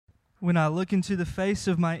When I look into the face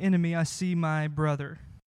of my enemy, I see my brother.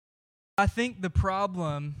 I think the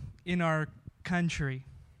problem in our country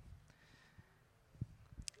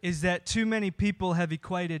is that too many people have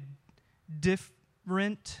equated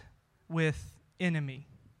different with enemy.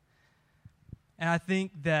 And I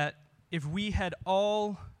think that if we had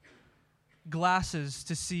all glasses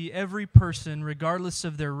to see every person, regardless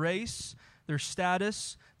of their race, their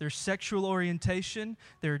status, their sexual orientation,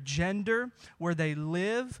 their gender, where they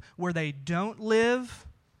live, where they don't live,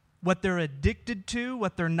 what they're addicted to,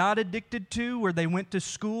 what they're not addicted to, where they went to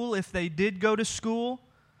school, if they did go to school.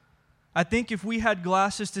 I think if we had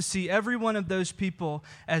glasses to see every one of those people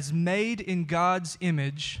as made in God's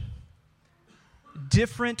image,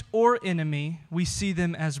 different or enemy, we see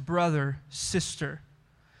them as brother, sister.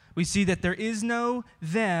 We see that there is no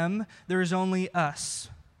them, there is only us.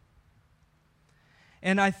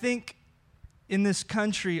 And I think in this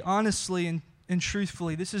country, honestly and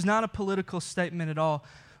truthfully, this is not a political statement at all,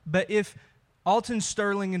 but if Alton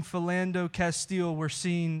Sterling and Philando Castile were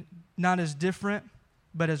seen not as different,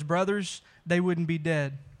 but as brothers, they wouldn't be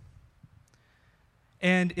dead.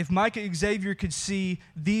 And if Micah Xavier could see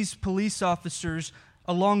these police officers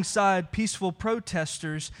alongside peaceful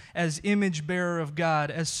protesters as image bearer of God,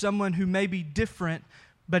 as someone who may be different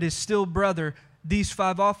but is still brother, these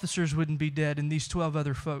 5 officers wouldn't be dead and these 12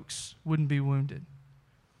 other folks wouldn't be wounded.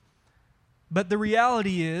 But the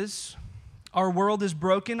reality is, our world is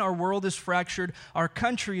broken, our world is fractured, our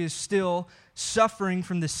country is still suffering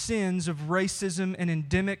from the sins of racism and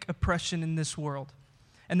endemic oppression in this world.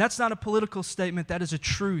 And that's not a political statement, that is a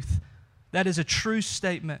truth. That is a true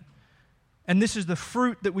statement. And this is the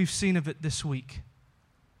fruit that we've seen of it this week.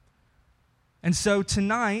 And so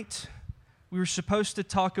tonight, we were supposed to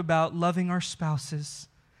talk about loving our spouses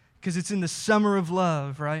because it's in the summer of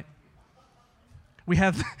love, right?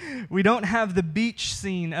 We don't have the beach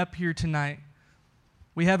scene up here tonight.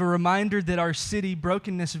 We have a reminder that our city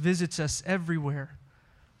brokenness visits us everywhere.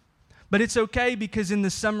 But it's okay because in the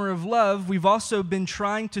summer of love, we've also been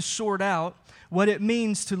trying to sort out what it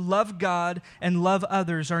means to love God and love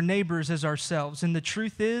others, our neighbors as ourselves. And the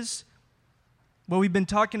truth is, what we've been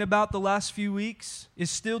talking about the last few weeks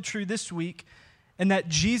is still true this week, and that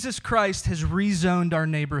Jesus Christ has rezoned our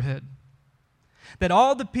neighborhood. That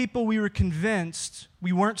all the people we were convinced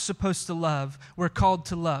we weren't supposed to love, we're called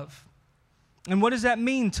to love. And what does that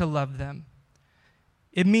mean to love them?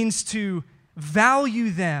 It means to value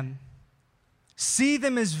them, see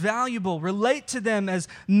them as valuable, relate to them as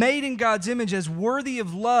made in God's image, as worthy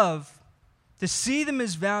of love, to see them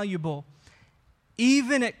as valuable,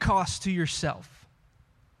 even at cost to yourself.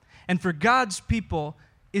 And for God's people,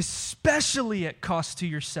 especially at cost to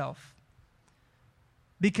yourself,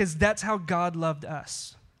 because that's how God loved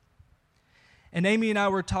us. And Amy and I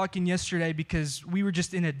were talking yesterday because we were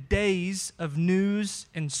just in a daze of news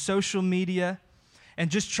and social media and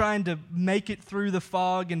just trying to make it through the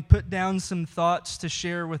fog and put down some thoughts to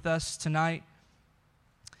share with us tonight.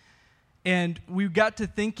 And we got to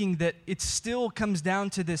thinking that it still comes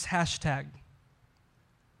down to this hashtag.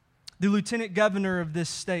 The lieutenant governor of this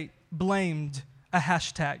state blamed a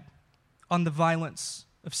hashtag on the violence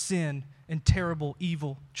of sin and terrible,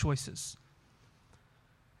 evil choices.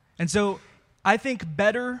 And so I think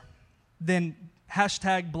better than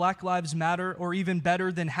hashtag Black Lives Matter, or even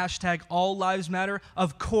better than hashtag All Lives Matter,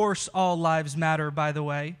 of course all lives matter, by the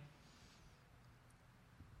way,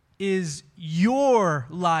 is your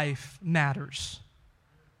life matters.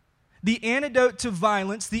 The antidote to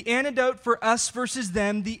violence, the antidote for us versus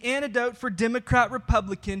them, the antidote for Democrat,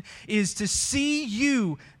 Republican, is to see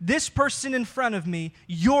you, this person in front of me,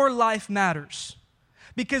 your life matters.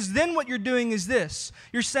 Because then what you're doing is this.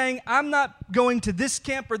 You're saying, I'm not going to this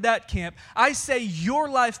camp or that camp. I say your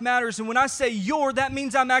life matters. And when I say your, that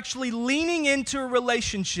means I'm actually leaning into a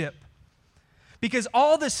relationship. Because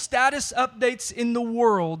all the status updates in the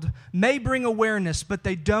world may bring awareness, but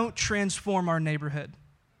they don't transform our neighborhood.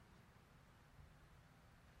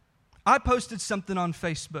 I posted something on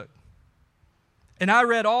Facebook, and I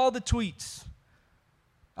read all the tweets.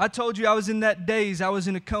 I told you I was in that daze. I was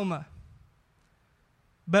in a coma.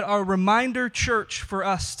 But our reminder, church, for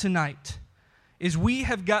us tonight is we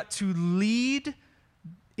have got to lead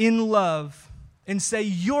in love and say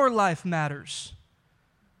your life matters.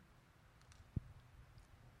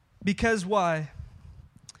 Because why?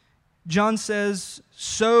 John says,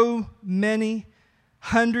 so many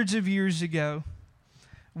hundreds of years ago,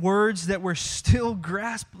 words that we're still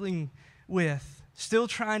grasping with, still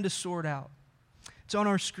trying to sort out. It's on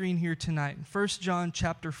our screen here tonight. 1 John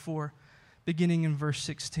chapter 4. Beginning in verse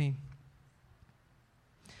 16.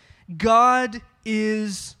 God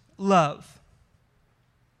is love.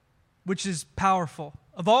 which is powerful.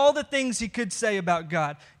 Of all the things he could say about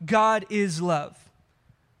God, God is love.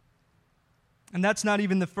 And that's not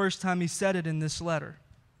even the first time he said it in this letter.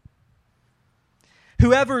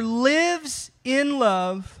 Whoever lives in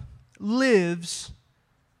love lives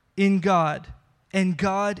in God, and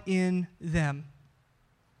God in them.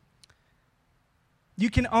 You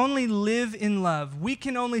can only live in love. We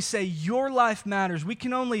can only say your life matters. We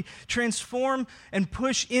can only transform and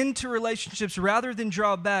push into relationships rather than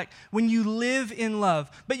draw back when you live in love.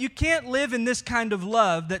 But you can't live in this kind of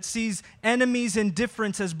love that sees enemies and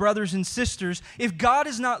difference as brothers and sisters if God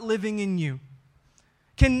is not living in you.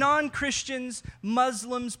 Can non-Christians,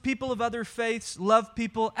 Muslims, people of other faiths love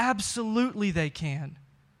people? Absolutely they can.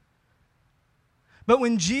 But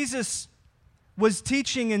when Jesus was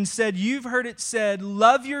teaching and said, you've heard it said,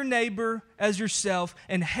 love your neighbor as yourself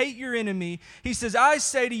and hate your enemy. He says, I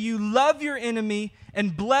say to you, love your enemy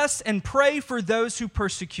and bless and pray for those who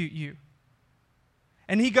persecute you.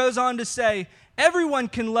 And he goes on to say, everyone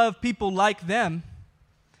can love people like them.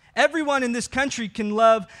 Everyone in this country can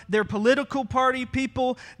love their political party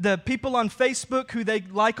people, the people on Facebook who they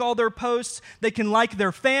like all their posts. They can like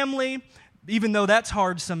their family, even though that's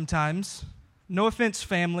hard sometimes. No offense,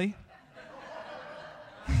 family.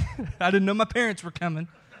 I didn't know my parents were coming.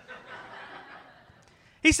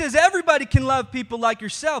 He says everybody can love people like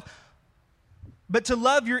yourself, but to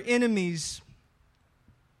love your enemies,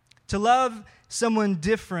 to love someone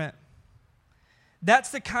different,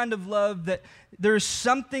 that's the kind of love that there's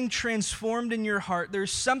something transformed in your heart.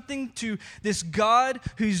 There's something to this God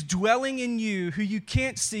who's dwelling in you, who you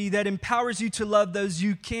can't see, that empowers you to love those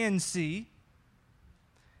you can see.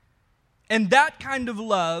 And that kind of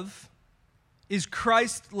love is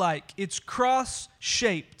Christ-like. It's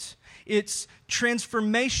cross-shaped. It's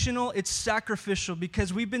transformational. It's sacrificial,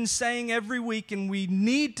 because we've been saying every week, and we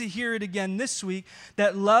need to hear it again this week,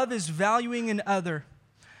 that love is valuing an other,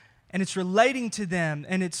 and it's relating to them,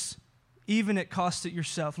 and it's even at cost at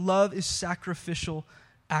yourself. Love is sacrificial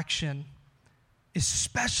action,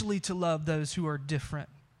 especially to love those who are different.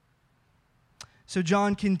 So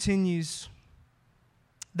John continues,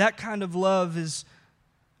 that kind of love is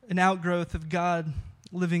an outgrowth of God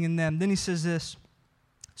living in them. Then he says this,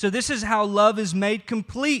 so this is how love is made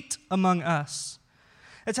complete among us.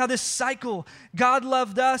 That's how this cycle, God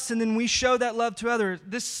loved us and then we show that love to others.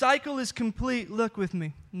 This cycle is complete. Look with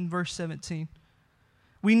me in verse 17.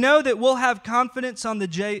 We know that we'll have confidence on the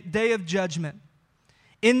day of judgment.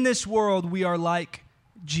 In this world, we are like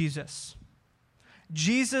Jesus.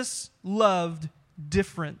 Jesus loved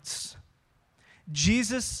difference.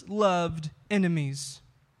 Jesus loved enemies.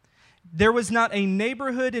 There was not a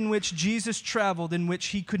neighborhood in which Jesus traveled in which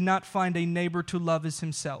he could not find a neighbor to love as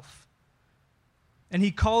himself. And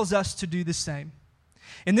he calls us to do the same.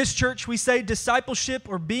 In this church, we say discipleship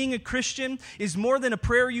or being a Christian is more than a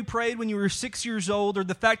prayer you prayed when you were 6 years old, or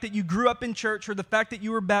the fact that you grew up in church, or the fact that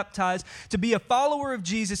you were baptized. To be a follower of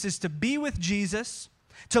Jesus is to be with Jesus,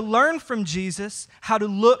 to learn from Jesus how to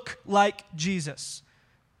look like Jesus.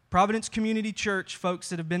 Providence Community Church, folks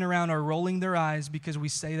that have been around are rolling their eyes because we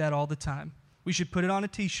say that all the time. We should put it on a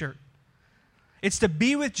t-shirt. It's to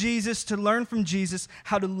be with Jesus, to learn from Jesus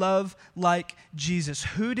how to love like Jesus.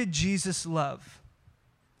 Who did Jesus love?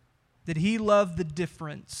 Did he love the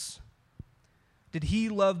difference? Did he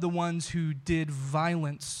love the ones who did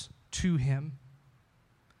violence to him?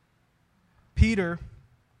 Peter,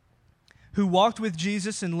 who walked with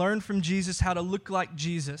Jesus and learned from Jesus how to look like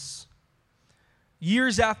Jesus,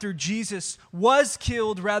 years after Jesus was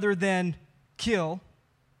killed rather than kill,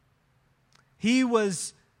 he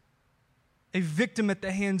was a victim at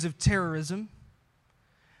the hands of terrorism.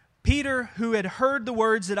 Peter, who had heard the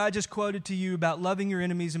words that I just quoted to you about loving your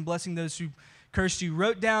enemies and blessing those who curse you,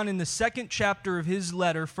 wrote down in the second chapter of his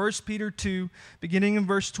letter, 1 Peter 2, beginning in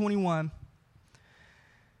verse 21,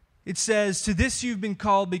 it says, to this you've been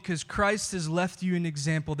called because Christ has left you an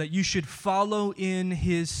example that you should follow in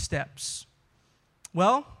his steps.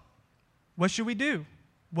 Well, what should we do?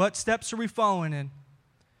 What steps are we following in?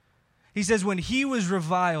 He says, when he was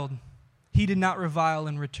reviled, he did not revile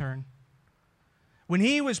in return. When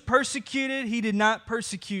he was persecuted, he did not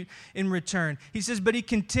persecute in return. He says, but he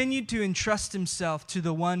continued to entrust himself to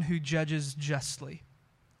the one who judges justly.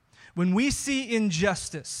 When we see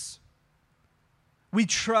injustice, we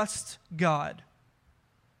trust God.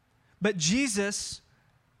 But Jesus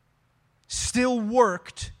still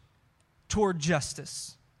worked toward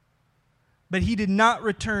justice. But he did not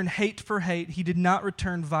return hate for hate. He did not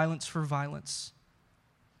return violence for violence.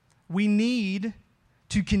 We need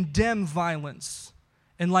to condemn violence.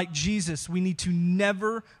 And like Jesus, we need to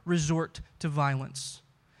never resort to violence.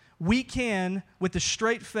 we can, with a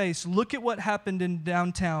straight face, look at what happened in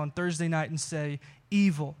downtown Thursday night and say,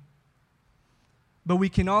 evil. But we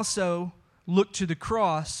can also look to the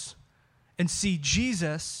cross and see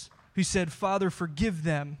Jesus, who said, Father, forgive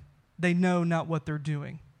them. They know not what they're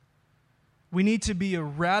doing. We need to be a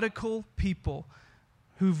radical people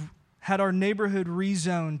who've had our neighborhood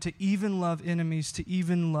rezoned to even love enemies, to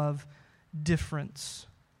even love difference.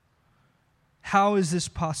 How is this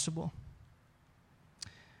possible?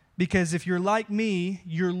 Because if you're like me,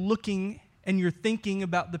 you're looking and you're thinking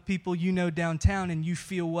about the people you know downtown, and you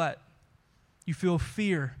feel what? You feel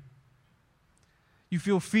fear. You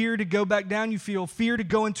feel fear to go back down. You feel fear to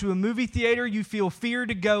go into a movie theater. You feel fear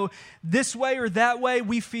to go this way or that way.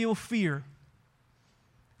 We feel fear.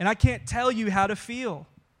 And I can't tell you how to feel.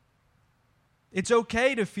 It's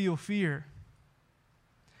okay to feel fear.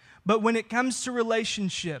 But when it comes to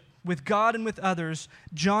relationship with God and with others,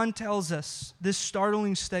 John tells us this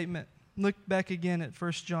startling statement. Look back again at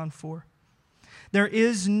 1 John 4. There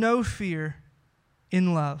is no fear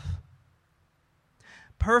in love.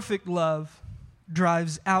 Perfect love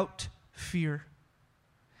drives out fear.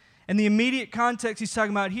 And the immediate context he's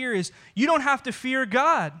talking about here is you don't have to fear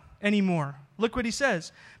God anymore. Look what he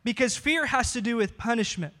says. Because fear has to do with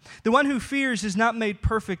punishment. The one who fears is not made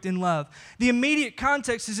perfect in love. The immediate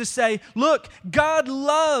context is to say, look, God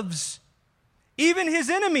loves even his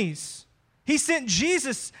enemies. He sent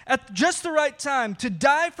Jesus at just the right time to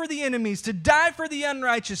die for the enemies, to die for the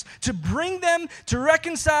unrighteous, to bring them, to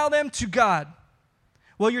reconcile them to God.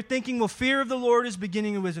 Well, you're thinking, well, fear of the Lord is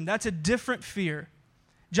beginning of wisdom. That's a different fear.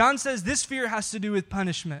 John says this fear has to do with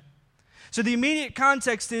punishment. So the immediate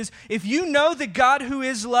context is, if you know the God who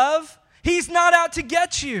is love, he's not out to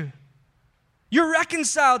get you. You're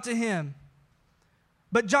reconciled to him.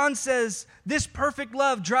 But John says this perfect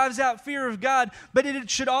love drives out fear of God, but it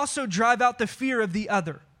should also drive out the fear of the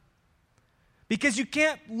other. Because you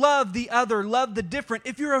can't love the other, love the different,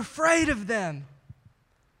 if you're afraid of them.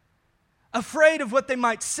 Afraid of what they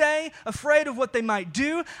might say, afraid of what they might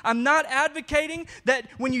do. I'm not advocating that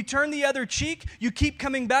when you turn the other cheek, you keep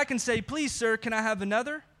coming back and say, please, sir, can I have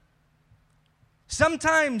another?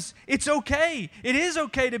 Sometimes it's okay. It is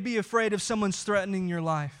okay to be afraid if someone's threatening your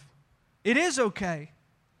life. It is okay.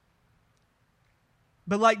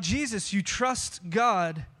 But like Jesus, you trust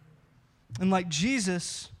God. And like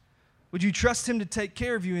Jesus, would you trust him to take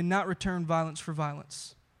care of you and not return violence for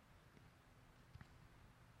violence?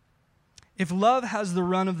 If love has the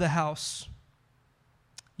run of the house,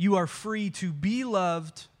 you are free to be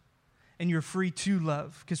loved and you're free to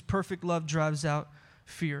love, because perfect love drives out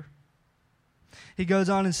fear. He goes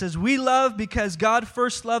on and says, we love because God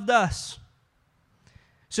first loved us.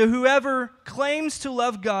 So whoever claims to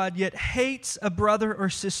love God yet hates a brother or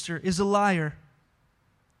sister is a liar.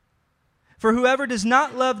 For whoever does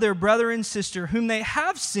not love their brother and sister whom they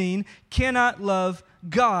have seen cannot love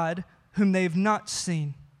God whom they have not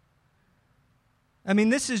seen. I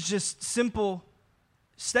mean, this is just simple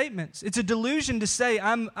statements. It's a delusion to say,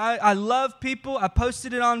 I love people. I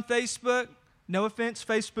posted it on Facebook. No offense,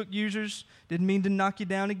 Facebook users. Didn't mean to knock you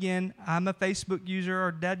down again. I'm a Facebook user.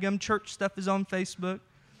 Our dadgum church stuff is on Facebook.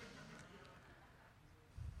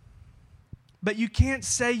 But you can't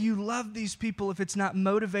say you love these people if it's not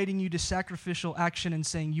motivating you to sacrificial action and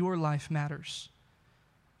saying your life matters.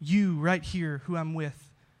 You, right here, who I'm with.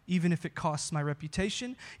 Even if it costs my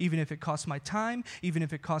reputation, even if it costs my time, even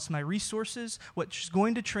if it costs my resources, what's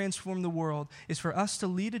going to transform the world is for us to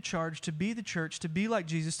lead a charge, to be the church, to be like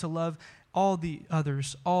Jesus, to love all the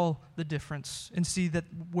others, all the difference, and see that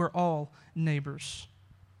we're all neighbors.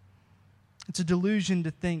 It's a delusion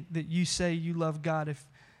to think that you say you love God if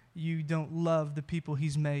you don't love the people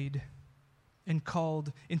he's made and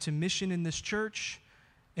called into mission in this church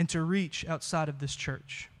and to reach outside of this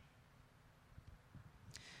church.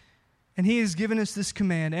 And he has given us this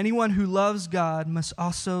command. Anyone who loves God must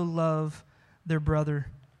also love their brother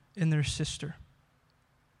and their sister.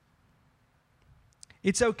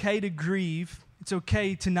 It's okay to grieve. It's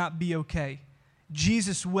okay to not be okay.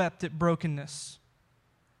 Jesus wept at brokenness.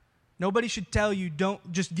 Nobody should tell you,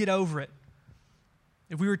 don't just get over it.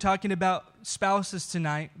 If we were talking about spouses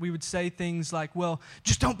tonight, we would say things like, well,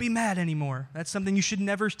 just don't be mad anymore. That's something you should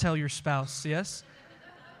never tell your spouse, yes?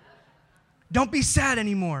 Don't be sad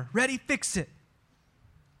anymore. Ready, fix it.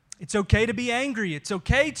 It's okay to be angry. It's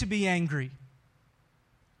okay to be angry.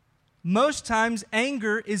 Most times,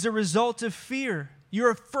 anger is a result of fear. You're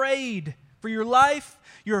afraid for your life.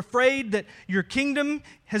 You're afraid that your kingdom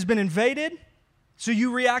has been invaded, so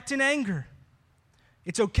you react in anger.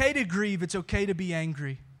 It's okay to grieve. It's okay to be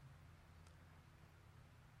angry.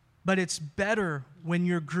 But it's better when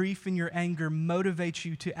your grief and your anger motivates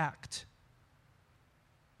you to act.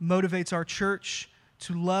 Motivates our church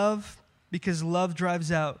to love because love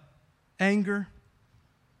drives out anger.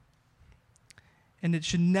 And it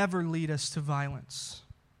should never lead us to violence.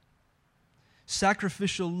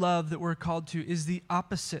 Sacrificial love that we're called to is the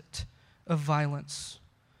opposite of violence.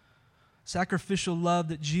 Sacrificial love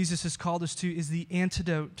that Jesus has called us to is the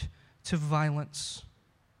antidote to violence.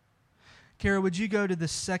 Kara, would you go to the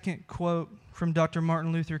second quote from Dr.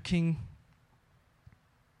 Martin Luther King?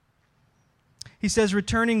 He says,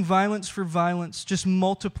 returning violence for violence just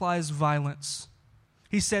multiplies violence.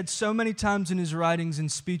 He said so many times in his writings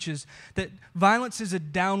and speeches that violence is a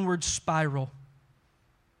downward spiral.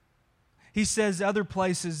 He says other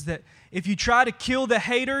places that if you try to kill the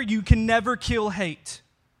hater, you can never kill hate.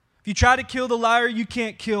 If you try to kill the liar, you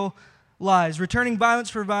can't kill lies. Returning violence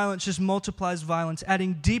for violence just multiplies violence,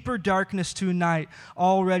 adding deeper darkness to a night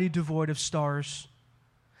already devoid of stars.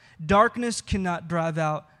 Darkness cannot drive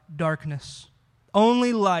out darkness.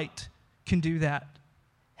 Only light can do that.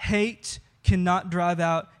 Hate cannot drive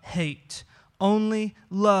out hate. Only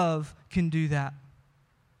love can do that.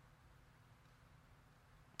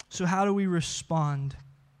 So how do we respond?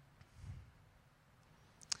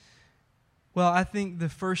 Well, I think the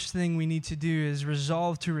first thing we need to do is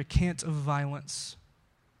resolve to recant of violence.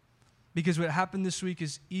 Because what happened this week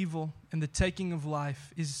is evil, and the taking of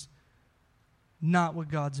life is not what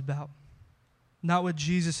God's about. Not what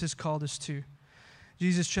Jesus has called us to.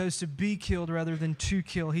 Jesus chose to be killed rather than to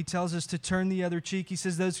kill. He tells us to turn the other cheek. He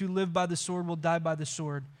says those who live by the sword will die by the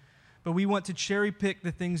sword. But we want to cherry pick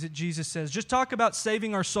the things that Jesus says. Just talk about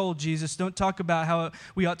saving our soul, Jesus. Don't talk about how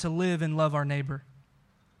we ought to live and love our neighbor.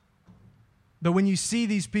 But when you see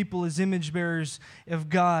these people as image bearers of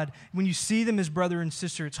God, when you see them as brother and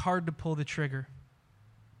sister, it's hard to pull the trigger.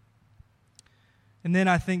 And then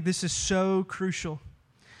I think this is so crucial.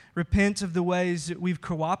 Repent of the ways that we've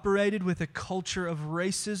cooperated with a culture of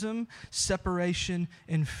racism, separation,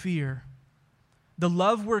 and fear. The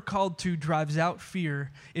love we're called to drives out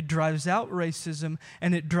fear, it drives out racism,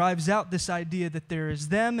 and it drives out this idea that there is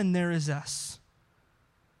them and there is us.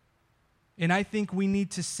 And I think we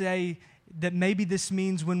need to say that maybe this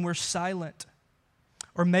means when we're silent,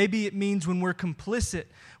 or maybe it means when we're complicit,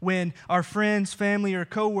 when our friends, family, or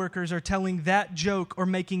coworkers are telling that joke or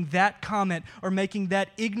making that comment or making that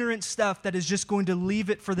ignorant stuff that is just going to leave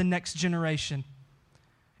it for the next generation.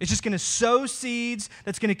 It's just going to sow seeds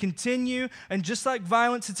that's going to continue. And just like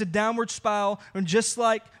violence, it's a downward spiral. And just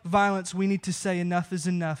like violence, we need to say enough is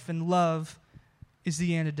enough. And love is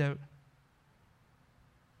the antidote.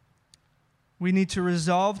 We need to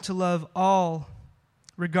resolve to love all,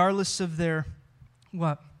 regardless of their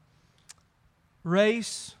what?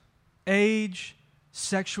 Race, age,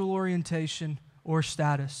 sexual orientation, or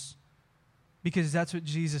status. Because that's what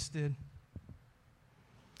Jesus did.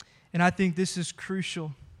 And I think this is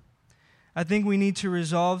crucial. I think we need to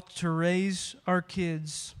resolve to raise our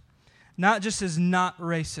kids not just as not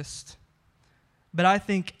racist, but I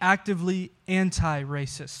think actively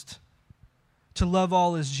anti-racist. To love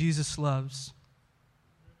all as Jesus loves.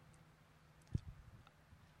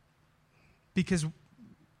 Because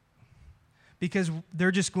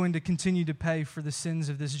they're just going to continue to pay for the sins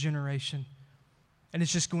of this generation. And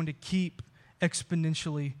it's just going to keep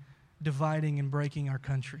exponentially dividing and breaking our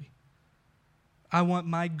country. I want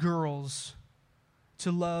my girls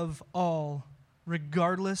to love all,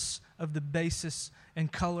 regardless of the basis and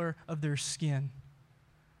color of their skin.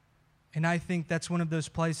 And I think that's one of those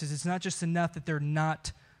places. It's not just enough that they're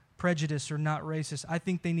not prejudiced or not racist. I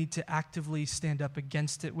think they need to actively stand up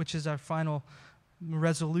against it, which is our final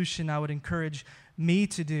resolution I would encourage me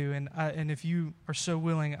to do. And if you are so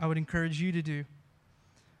willing, I would encourage you to do.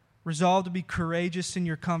 Resolve to be courageous in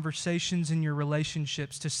your conversations and your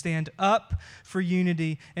relationships, to stand up for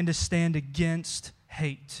unity and to stand against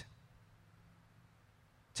hate.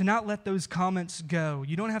 To not let those comments go.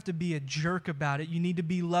 You don't have to be a jerk about it. You need to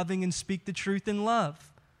be loving and speak the truth in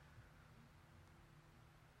love.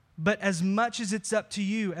 But as much as it's up to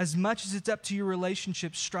you, as much as it's up to your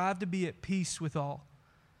relationship, strive to be at peace with all.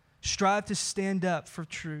 Strive to stand up for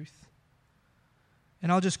truth.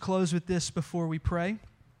 And I'll just close with this before we pray.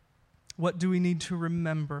 What do we need to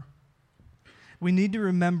remember? We need to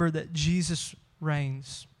remember that Jesus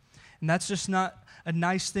reigns. And that's just not a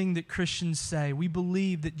nice thing that Christians say. We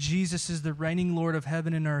believe that Jesus is the reigning Lord of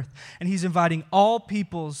heaven and earth, and He's inviting all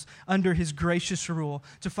peoples under His gracious rule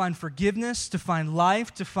to find forgiveness, to find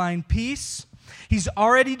life, to find peace. He's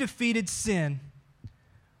already defeated sin,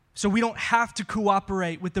 so we don't have to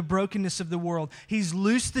cooperate with the brokenness of the world. He's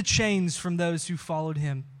loosed the chains from those who followed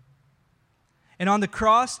Him. And on the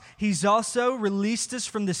cross, he's also released us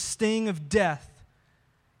from the sting of death.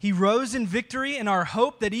 He rose in victory, and our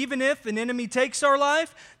hope that even if an enemy takes our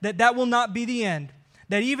life, that will not be the end.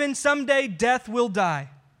 That even someday death will die.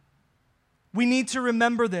 We need to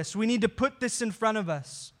remember this. We need to put this in front of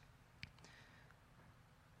us.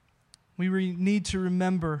 We need to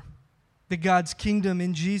remember that God's kingdom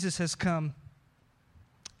in Jesus has come.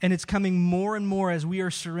 And it's coming more and more as we are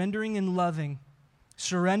surrendering and loving.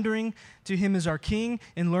 Surrendering to Him as our King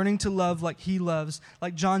and learning to love like He loves.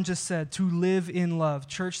 Like John just said, to live in love.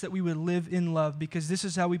 Church, that we would live in love, because this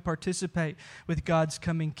is how we participate with God's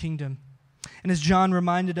coming kingdom. And as John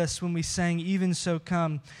reminded us when we sang, "Even so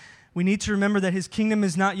come," we need to remember that His kingdom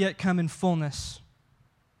has not yet come in fullness.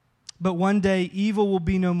 But one day, evil will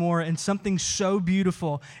be no more, and something so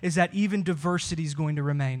beautiful is that even diversity is going to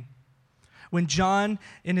remain. When John,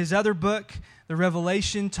 in his other book, the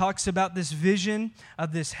Revelation, talks about this vision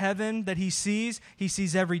of this heaven that he sees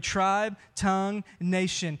every tribe, tongue,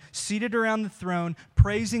 nation seated around the throne,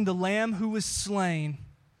 praising the Lamb who was slain,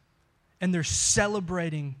 and they're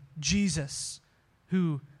celebrating Jesus,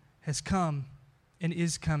 who has come and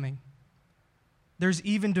is coming. There's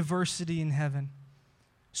even diversity in heaven.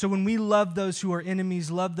 So when we love those who are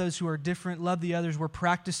enemies, love those who are different, love the others, we're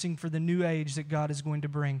practicing for the new age that God is going to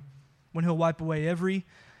bring. When He'll wipe away every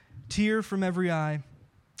tear from every eye,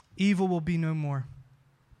 evil will be no more.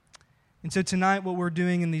 And so tonight, what we're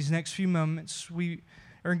doing in these next few moments, we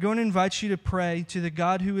are going to invite you to pray to the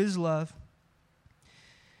God who is love.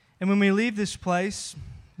 And when we leave this place,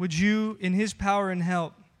 would you, in His power and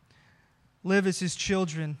help, live as His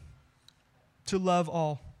children to love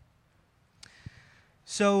all?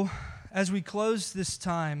 So, as we close this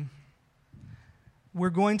time, we're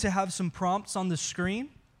going to have some prompts on the screen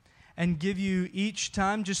and give you each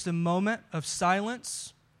time just a moment of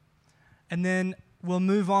silence. And then we'll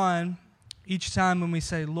move on each time when we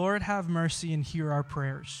say, "Lord, have mercy and hear our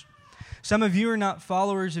prayers." Some of you are not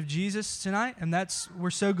followers of Jesus tonight, and we're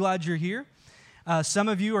so glad you're here. Some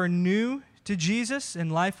of you are new to Jesus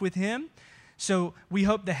and life with Him. So we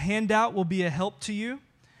hope the handout will be a help to you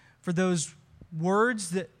for those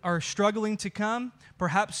words that are struggling to come.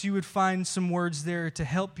 Perhaps you would find some words there to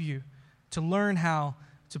help you to learn how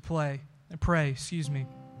to pray.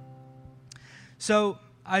 So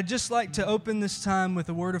I'd just like to open this time with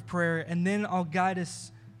a word of prayer, and then I'll guide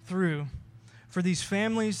us through for these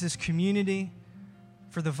families, this community,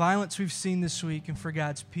 for the violence we've seen this week, and for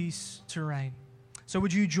God's peace to reign. So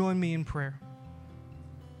would you join me in prayer?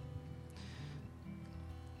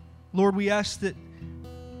 Lord, we ask that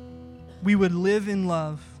we would live in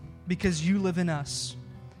love because You live in us.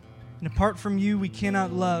 And apart from You, we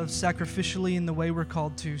cannot love sacrificially in the way we're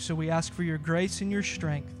called to. So we ask for Your grace and Your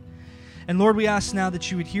strength. And Lord, we ask now that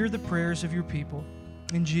You would hear the prayers of Your people.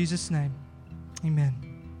 In Jesus' name, amen.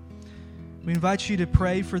 We invite you to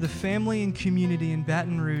pray for the family and community in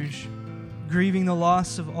Baton Rouge, grieving the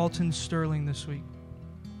loss of Alton Sterling this week.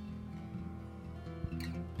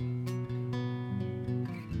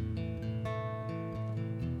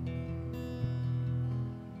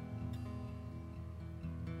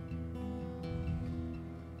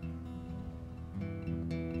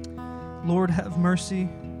 Lord, have mercy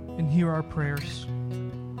and hear our prayers.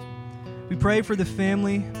 We pray for the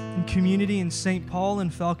family and community in St. Paul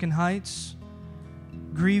and Falcon Heights,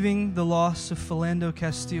 grieving the loss of Philando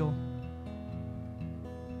Castile.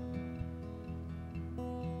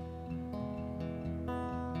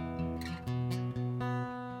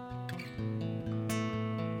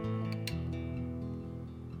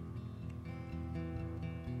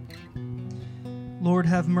 Lord,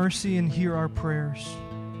 have mercy and hear our prayers.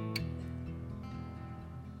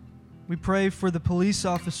 We pray for the police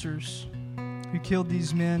officers who killed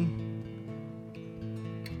these men,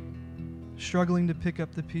 struggling to pick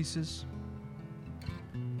up the pieces.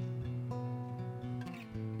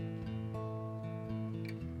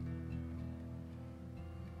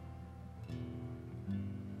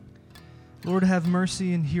 Lord, have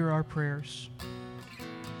mercy and hear our prayers.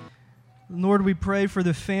 Lord, we pray for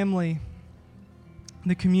the family,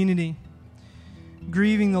 the community,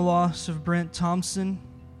 grieving the loss of Brent Thompson,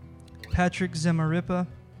 Patrick Zemaripa,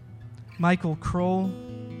 Michael Kroll,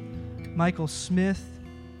 Michael Smith,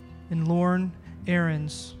 and Lauren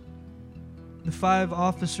Aarons, the 5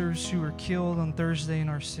 officers who were killed on Thursday in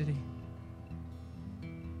our city.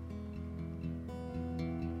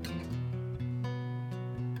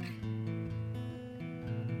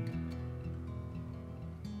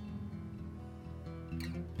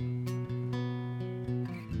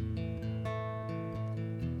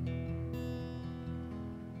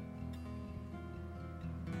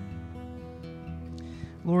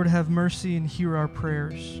 Lord, have mercy and hear our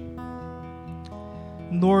prayers.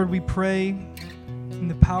 Lord, we pray in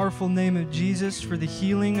the powerful name of Jesus for the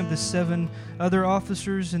healing of the 7 other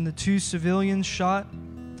officers and the 2 civilians shot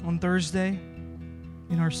on Thursday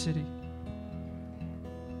in our city.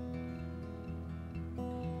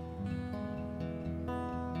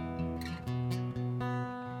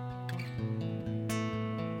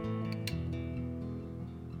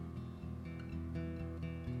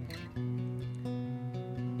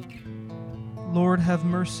 Lord, have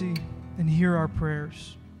mercy and hear our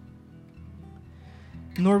prayers.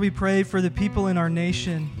 And Lord, we pray for the people in our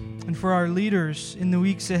nation and for our leaders in the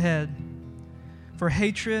weeks ahead, for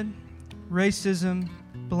hatred, racism,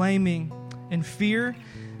 blaming, and fear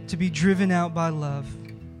to be driven out by love.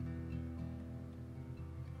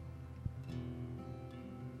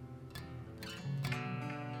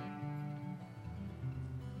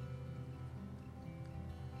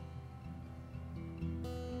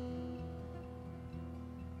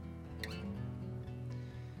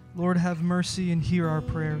 Lord, have mercy and hear our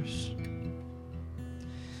prayers.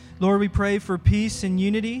 Lord, we pray for peace and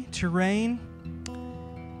unity to reign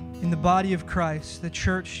in the body of Christ, the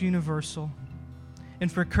Church Universal,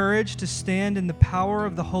 and for courage to stand in the power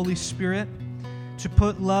of the Holy Spirit, to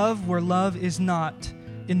put love where love is not,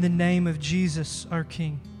 in the name of Jesus, our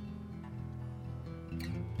King.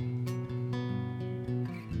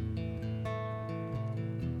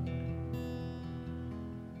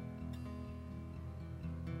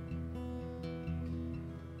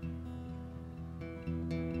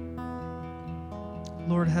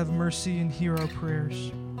 Lord, have mercy and hear our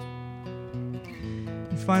prayers.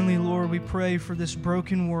 And finally, Lord, we pray for this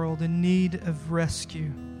broken world in need of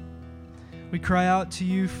rescue. We cry out to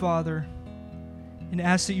you, Father, and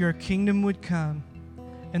ask that your kingdom would come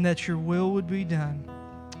and that your will would be done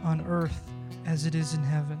on earth as it is in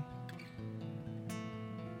heaven.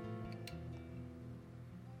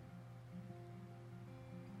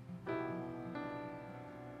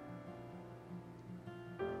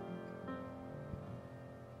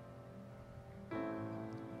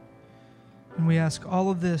 And we ask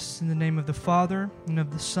all of this in the name of the Father, and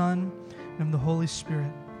of the Son, and of the Holy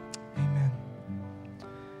Spirit. Amen.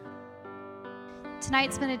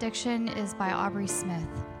 Tonight's benediction is by Aubrey Smith.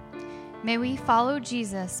 May we follow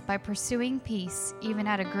Jesus by pursuing peace, even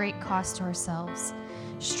at a great cost to ourselves,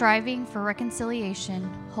 striving for reconciliation,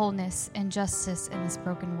 wholeness, and justice in this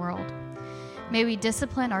broken world. May we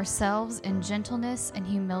discipline ourselves in gentleness and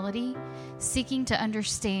humility, seeking to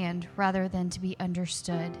understand rather than to be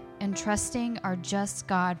understood, and trusting our just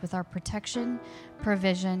God with our protection,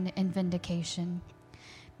 provision, and vindication.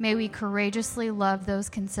 May we courageously love those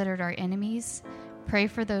considered our enemies, pray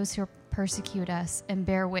for those who persecute us, and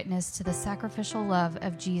bear witness to the sacrificial love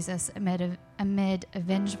of Jesus amid a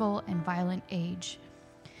vengeful and violent age.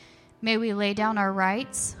 May we lay down our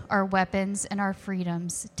rights, our weapons, and our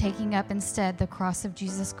freedoms, taking up instead the cross of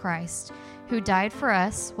Jesus Christ, who died for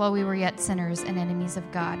us while we were yet sinners and enemies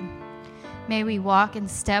of God. May we walk in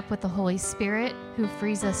step with the Holy Spirit, who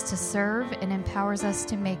frees us to serve and empowers us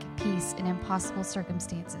to make peace in impossible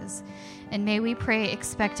circumstances. And may we pray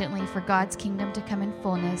expectantly for God's kingdom to come in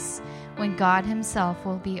fullness, when God himself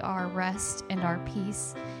will be our rest and our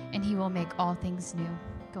peace, and he will make all things new.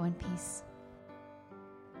 Go in peace.